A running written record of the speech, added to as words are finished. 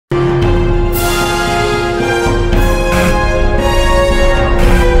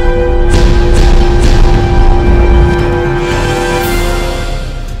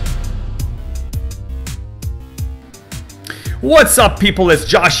What's up, people? It's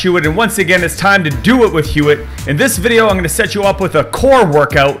Josh Hewett, and once again it's time to do it with Hewett. In this video I'm going to set you up with a core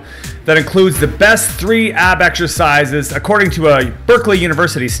workout that includes the best 3 ab exercises according to a Berkeley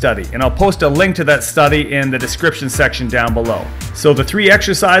University study, and I'll post a link to that study in the description section down below. So the 3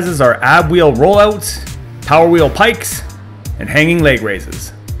 exercises are ab wheel rollouts, power wheel pikes, and hanging leg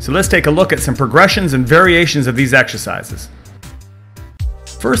raises. So let's take a look at some progressions and variations of these exercises.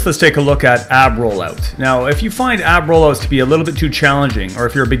 First, let's take a look at ab rollout. Now, if you find ab rollouts to be a little bit too challenging, or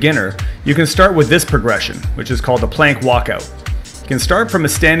if you're a beginner, you can start with this progression, which is called the plank walkout. You can start from a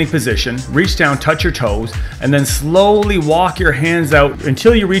standing position, reach down, touch your toes, and then slowly walk your hands out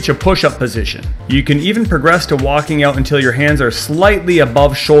until you reach a push-up position. You can even progress to walking out until your hands are slightly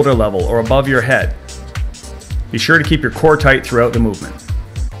above shoulder level or above your head. Be sure to keep your core tight throughout the movement.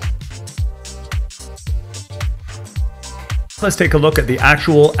 Let's take a look at the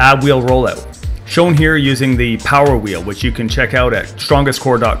actual ab wheel rollout, shown here using the power wheel, which you can check out at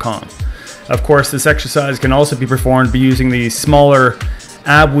strongestcore.com. Of course, this exercise can also be performed by using the smaller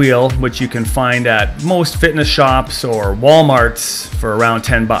ab wheel, which you can find at most fitness shops or Walmarts for around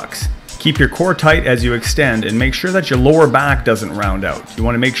 10 bucks. Keep your core tight as you extend and make sure that your lower back doesn't round out. You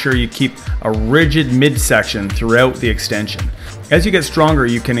want to make sure you keep a rigid midsection throughout the extension. As you get stronger,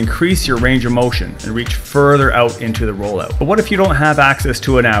 you can increase your range of motion and reach further out into the rollout. But what if you don't have access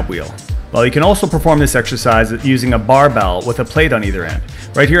to an ab wheel? Well, you can also perform this exercise using a barbell with a plate on either end.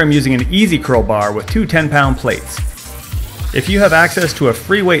 Right here I'm using an easy curl bar with 2 10-pound plates. If you have access to a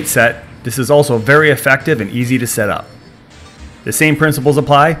free weight set, this is also very effective and easy to set up. The same principles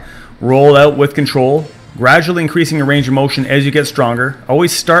apply. Roll out with control, gradually increasing your range of motion as you get stronger.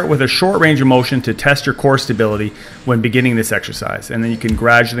 Always start with a short range of motion to test your core stability when beginning this exercise, and then you can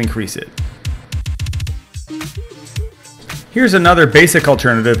gradually increase it. Here's another basic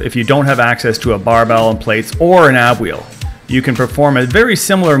alternative if you don't have access to a barbell and plates or an ab wheel. You can perform a very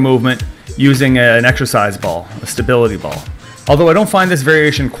similar movement using an exercise ball, a stability ball. Although I don't find this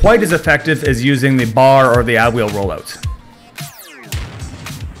variation quite as effective as using the bar or the ab wheel rollouts.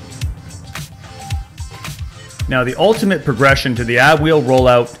 Now, the ultimate progression to the ab wheel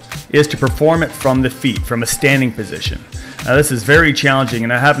rollout is to perform it from the feet, from a standing position. Now, this is very challenging,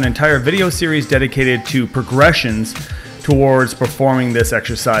 and I have an entire video series dedicated to progressions towards performing this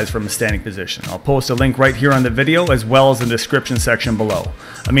exercise from a standing position. I'll post a link right here on the video as well as in the description section below.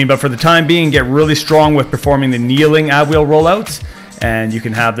 But for the time being, get really strong with performing the kneeling ab wheel rollouts, and you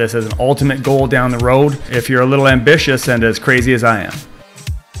can have this as an ultimate goal down the road if you're a little ambitious and as crazy as I am.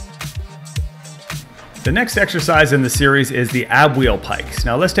 The next exercise in the series is the ab wheel pikes.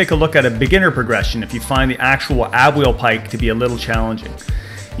 Now let's take a look at a beginner progression if you find the actual ab wheel pike to be a little challenging.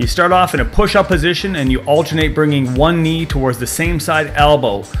 You start off in a push-up position and you alternate bringing one knee towards the same side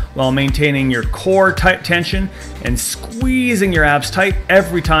elbow while maintaining your core tight tension and squeezing your abs tight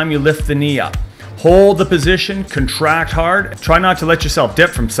every time you lift the knee up. Hold the position, contract hard, try not to let yourself dip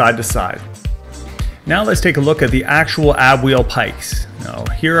from side to side. Now let's take a look at the actual ab wheel pikes. Now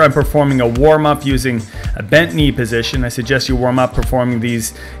here I'm performing a warm-up using a bent knee position. I suggest you warm up performing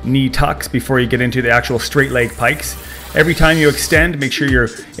these knee tucks before you get into the actual straight leg pikes. Every time you extend, make sure you're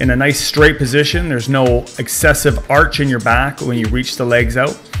in a nice straight position. There's no excessive arch in your back when you reach the legs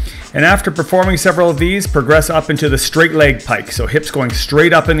out. And after performing several of these, progress up into the straight leg pike. So hips going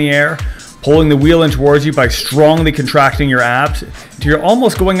straight up in the air, pulling the wheel in towards you by strongly contracting your abs until you're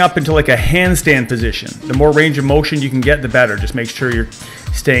almost going up into like a handstand position. The more range of motion you can get, the better. Just make sure you're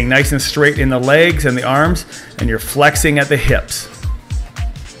staying nice and straight in the legs and the arms, and you're flexing at the hips.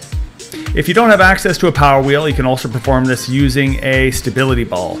 If you don't have access to a power wheel, you can also perform this using a stability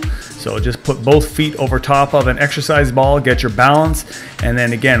ball. So just put both feet over top of an exercise ball, get your balance, and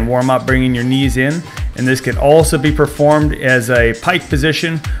then again, warm up bringing your knees in. And this can also be performed as a pike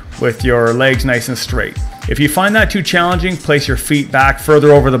position with your legs nice and straight. If you find that too challenging, place your feet back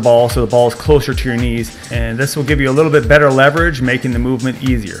further over the ball so the ball is closer to your knees, and this will give you a little bit better leverage, making the movement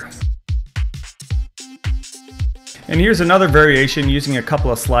easier. And here's another variation using a couple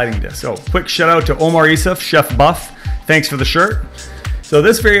of sliding discs. So quick shout out to Omar Isuf, Chef Buff. Thanks for the shirt. So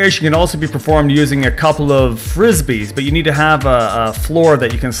this variation can also be performed using a couple of frisbees, but you need to have a floor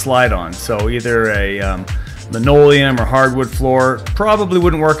that you can slide on. So either a linoleum or hardwood floor. Probably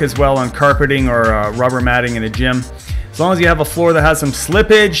wouldn't work as well on carpeting or rubber matting in a gym. As long as you have a floor that has some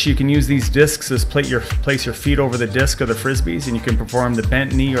slippage, you can use these discs as place your feet over the disc of the frisbees, and you can perform the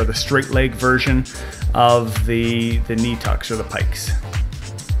bent knee or the straight leg version of the knee tucks or the pikes.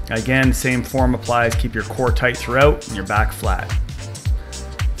 Again, same form applies. Keep your core tight throughout and your back flat.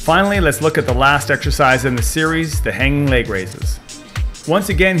 Finally, let's look at the last exercise in the series, the hanging leg raises. Once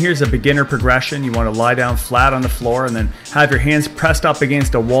again, here's a beginner progression. You want to lie down flat on the floor and then have your hands pressed up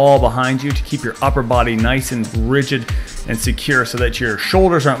against a wall behind you to keep your upper body nice and rigid and secure so that your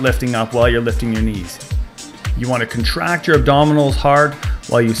shoulders aren't lifting up while you're lifting your knees. You want to contract your abdominals hard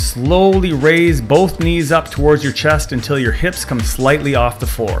while you slowly raise both knees up towards your chest until your hips come slightly off the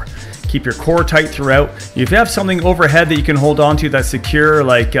floor. Keep your core tight throughout. If you have something overhead that you can hold on to that's secure,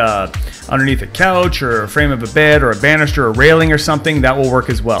 like underneath a couch or a frame of a bed or a banister or railing or something, that will work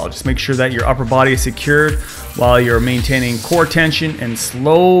as well. Just make sure that your upper body is secured while you're maintaining core tension and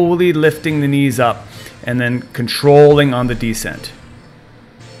slowly lifting the knees up and then controlling on the descent.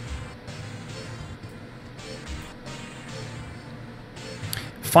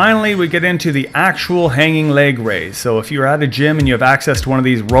 Finally, we get into the actual hanging leg raise. So if you're at a gym and you have access to one of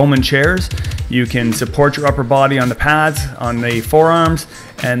these Roman chairs, you can support your upper body on the pads, on the forearms,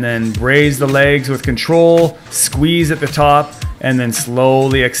 and then raise the legs with control, squeeze at the top, and then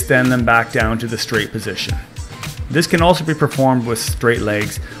slowly extend them back down to the straight position. This can also be performed with straight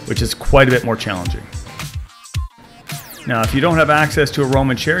legs, which is quite a bit more challenging. Now, if you don't have access to a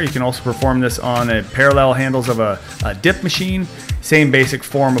Roman chair, you can also perform this on a parallel handles of a dip machine. Same basic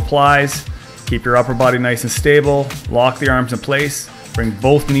form applies. Keep your upper body nice and stable, lock the arms in place, bring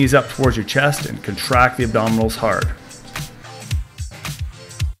both knees up towards your chest and contract the abdominals hard.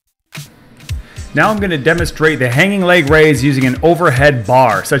 Now I'm going to demonstrate the hanging leg raise using an overhead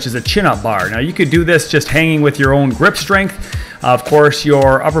bar, such as a chin-up bar. Now you could do this just hanging with your own grip strength. Of course,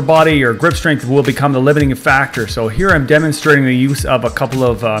 your upper body, your grip strength will become the limiting factor. So here I'm demonstrating the use of a couple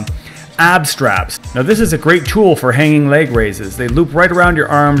of ab straps. Now this is a great tool for hanging leg raises. They loop right around your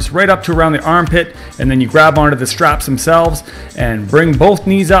arms, right up to around the armpit, and then you grab onto the straps themselves and bring both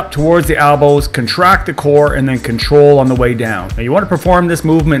knees up towards the elbows, contract the core, and then control on the way down. Now you want to perform this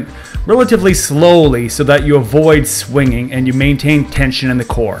movement relatively slowly so that you avoid swinging and you maintain tension in the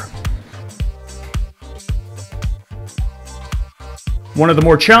core. One of the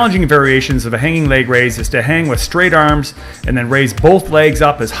more challenging variations of a hanging leg raise is to hang with straight arms and then raise both legs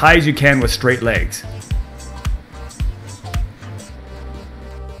up as high as you can with straight legs.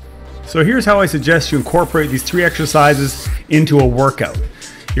 So here's how I suggest you incorporate these 3 exercises into a workout.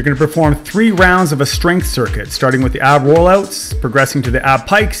 You're going to perform 3 rounds of a strength circuit, starting with the ab rollouts, progressing to the ab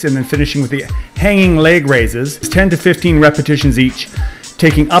pikes, and then finishing with the hanging leg raises. It's 10 to 15 repetitions each,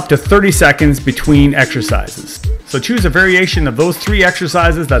 taking up to 30 seconds between exercises. So choose a variation of those 3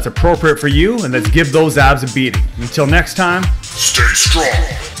 exercises that's appropriate for you, and let's give those abs a beating. Until next time, stay strong.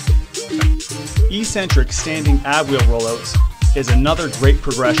 Eccentric standing ab wheel rollouts is another great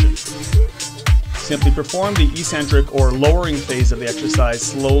progression. Simply perform the eccentric or lowering phase of the exercise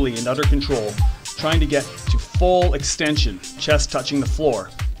slowly and under control, trying to get to full extension, chest touching the floor,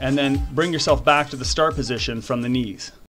 and then bring yourself back to the start position from the knees.